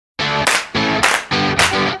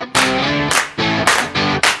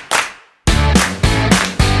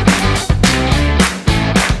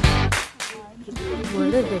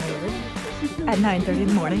at 9:30 in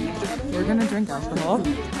the morning. We're gonna drink alcohol.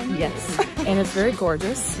 Yes. And it's very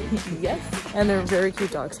gorgeous. Yes. And there are very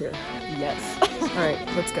cute dogs here. Yes. All right,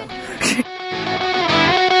 let's go.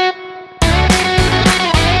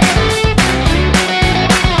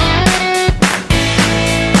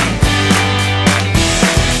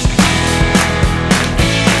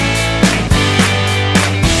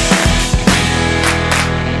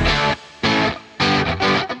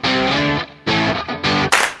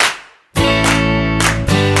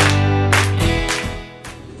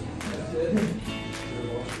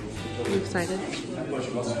 Excited?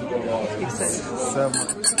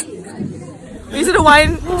 We did a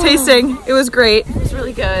wine tasting. It was great. It was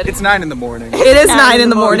really good. It's 9 in the morning. It is 9 in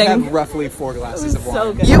the morning. We had roughly 4 glasses of wine.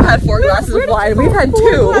 So good. You had 4 glasses of wine. We've had 2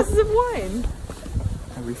 glasses of wine.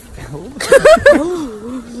 Are we filled?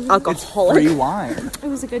 Alcoholic. It's free wine. It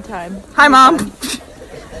was a good time. Hi, Mom.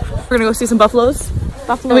 We're gonna go see some buffaloes.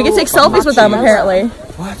 Buffalo. And we can take selfies with them, apparently.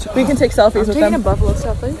 What? We can take selfies with Taking a them. buffalo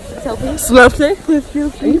selfie. Selfie?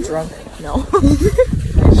 Are you drunk? No.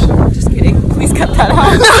 Just kidding. Please cut that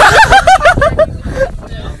out.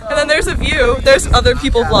 And then there's a view. There's other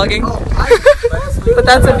people vlogging. But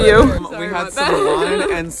that's a view. We had some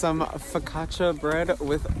wine and some focaccia bread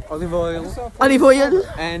with olive oil. Olive oil.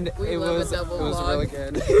 And it was really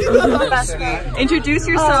good. Introduce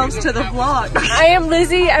yourselves to the vlog. I am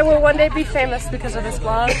Lizzie. I will one day be famous because of this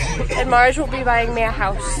vlog. And Marge will be buying me a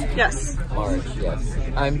house. Yes. Marge, yes.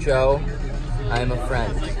 I'm Joe. I'm a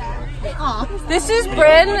friend. This is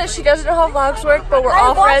Bryn. She doesn't know how vlogs work, but we're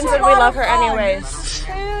all friends and we love her anyways.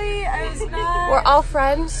 We're all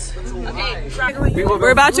friends. We're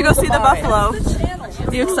about to go see the buffalo.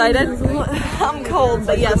 You excited? I'm cold,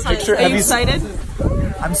 but yes. Are you excited?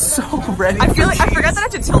 I'm so ready. I feel like I forgot that I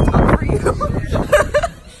have to tilt up for you.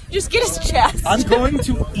 Just get his chest. I'm going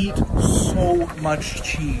to eat so much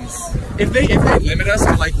cheese. If they limit us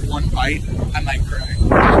to like 1 bite, I might cry.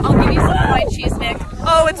 I'll give you some white cheese, Nick.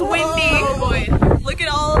 Oh, it's windy. Oh boy. Look at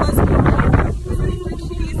all of us.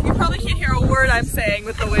 You probably can't hear a word I'm saying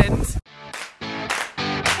with the wind.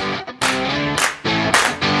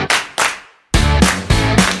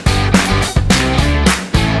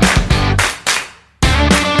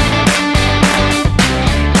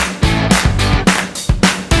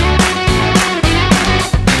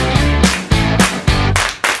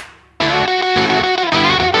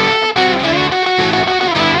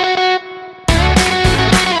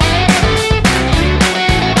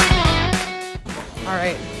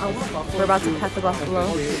 We're about to pet the buffalo.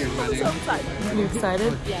 Are you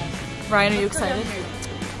excited? Yeah. Ryan, are you excited?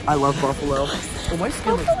 I love buffalo. Oh, my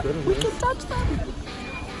skin looks good in We this. can touch them.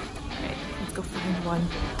 Alright, let's go find one.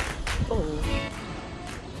 Oh.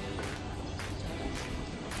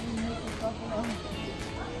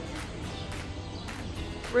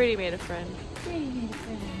 Brady made a friend.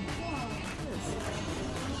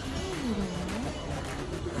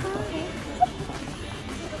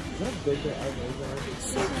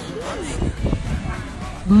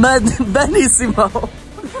 Benissimo.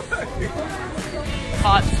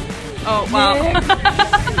 Hot. Oh, wow.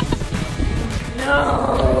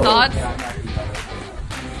 No. Thoughts?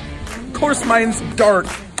 Of course mine's dark.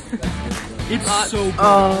 It's so good.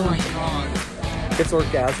 Oh my god. It's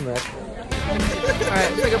orgasmic.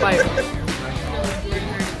 Alright, take a bite.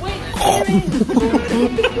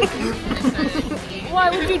 Why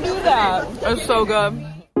would you do that? It's so good.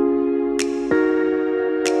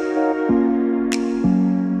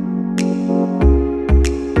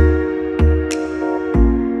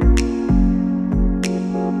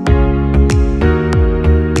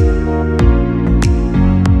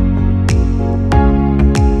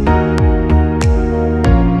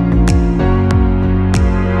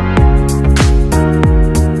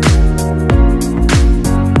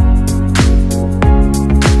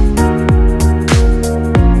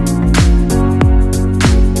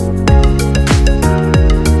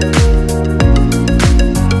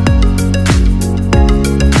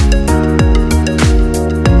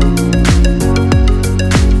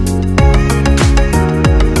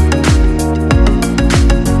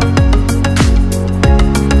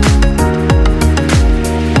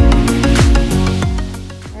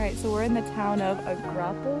 Of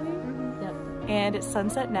Agropoli. Yep. And it's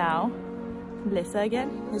sunset now. Lisa again.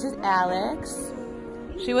 This is Alex.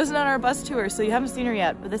 She wasn't on our bus tour, so you haven't seen her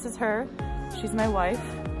yet, but this is her. She's my wife.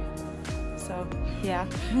 So yeah,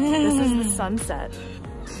 this is the sunset.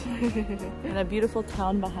 And a beautiful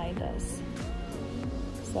town behind us.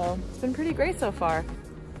 So it's been pretty great so far.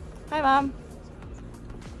 Hi, Mom.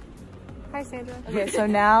 Hi, Sandra. Okay, so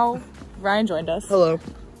now Ryan joined us. Hello.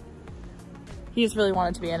 He just really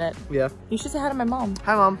wanted to be in it. Yeah. You should say hi to my mom.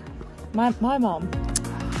 Hi, Mom. My mom.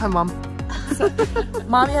 Hi, Mom.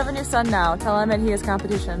 Mom, you have a new son now. Tell him that he has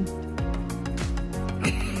competition.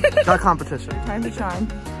 Not competition. Time to charm.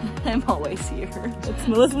 I'm always here. It's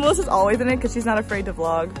Melissa's always in it because she's not afraid to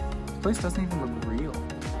vlog. This place doesn't even look real.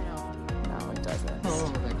 No, it doesn't.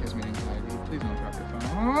 Oh, that gives me anxiety. Please don't drop your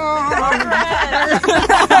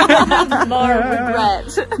phone. More regret.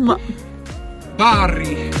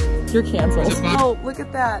 Bari. You're canceled. Is it Bari? Oh, look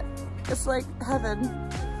at that. It's like heaven.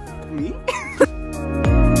 Me?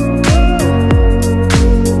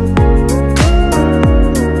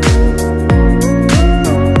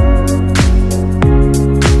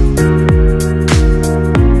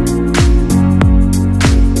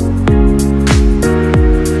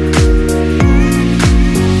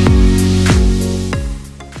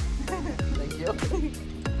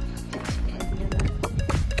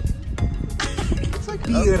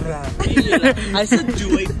 I said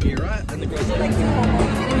do a beera and the girl's like,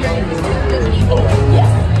 Oh,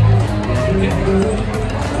 yes.